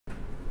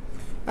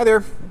Hi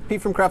there,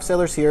 Pete from Craft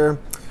Cellars here.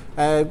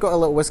 I've got a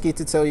little whiskey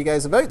to tell you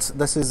guys about.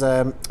 This is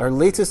our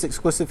latest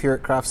exclusive here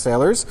at Craft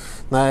Cellars.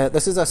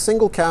 This is a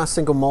single cask,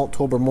 single malt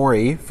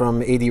Tobermory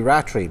from AD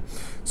Rattray.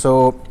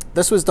 So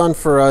this was done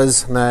for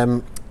us,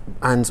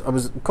 and I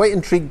was quite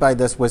intrigued by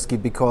this whiskey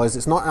because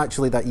it's not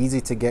actually that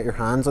easy to get your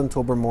hands on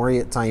Tobermory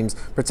at times,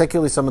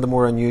 particularly some of the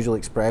more unusual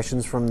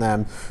expressions from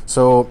them.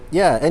 So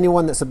yeah,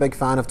 anyone that's a big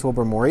fan of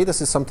Tobermory,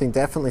 this is something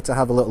definitely to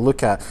have a little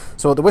look at.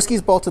 So the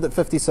whiskey's bottled at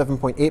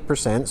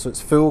 57.8%, so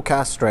it's full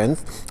cask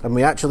strength, and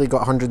we actually got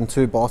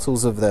 102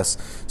 bottles of this.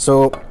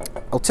 So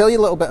I'll tell you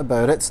a little bit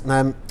about it.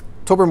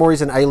 Tobermory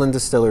is an island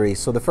distillery,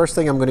 so the first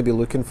thing I'm going to be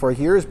looking for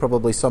here is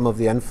probably some of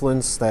the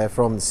influence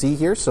from the sea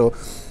here. So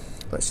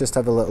let's just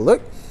have a little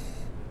look.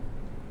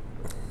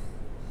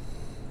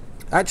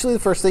 Actually, the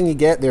first thing you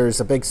get there is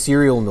a big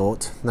cereal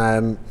note.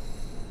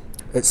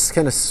 It's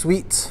kind of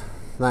sweet,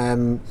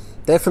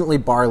 definitely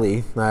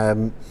barley,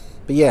 but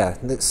yeah,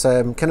 it's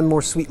kind of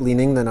more sweet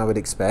leaning than I would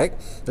expect.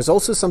 There's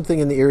also something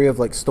in the area of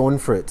like stone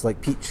fruit,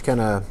 like peach, kind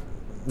of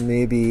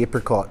maybe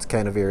apricot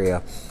kind of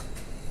area.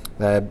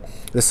 The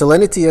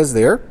salinity is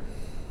there,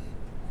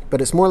 but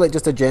it's more like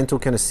just a gentle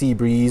kind of sea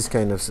breeze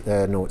kind of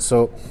note.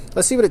 So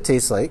let's see what it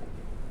tastes like.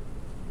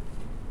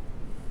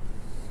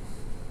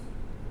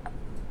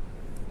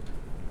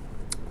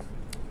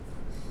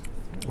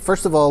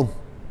 First of all,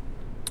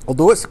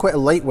 although it's quite a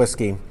light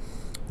whiskey,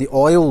 the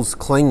oils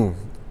cling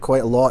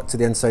quite a lot to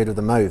the inside of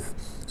the mouth.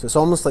 So it's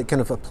almost like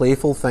kind of a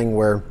playful thing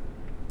where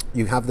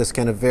you have this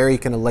kind of very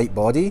kind of light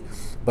body,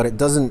 but it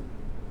doesn't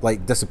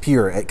like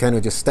disappear. It kind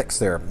of just sticks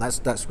there.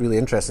 That's really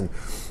interesting.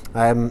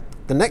 The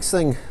next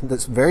thing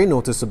that's very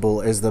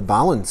noticeable is the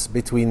balance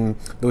between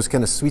those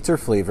kind of sweeter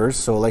flavors.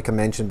 So like I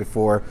mentioned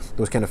before,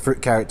 those kind of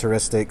fruit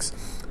characteristics.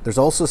 There's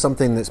also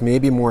something that's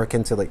maybe more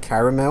akin to like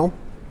caramel,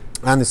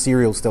 and the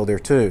cereal's still there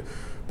too,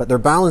 but they're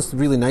balanced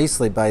really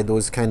nicely by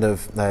those kind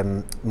of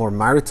more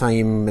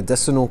maritime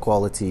medicinal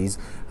qualities,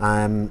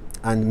 and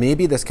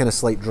maybe this kind of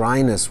slight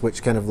dryness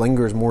which kind of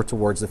lingers more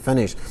towards the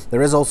finish.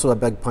 There is also a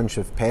big punch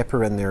of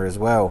pepper in there as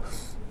well.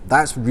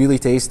 That's really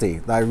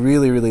tasty. I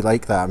really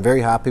like that. I'm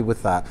very happy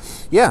with that.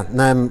 Yeah,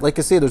 like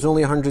I say, there's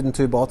only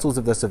 102 bottles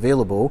of this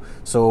available,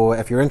 so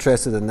if you're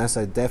interested in this,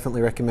 I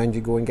definitely recommend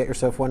you go and get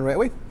yourself one right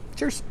away.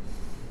 Cheers.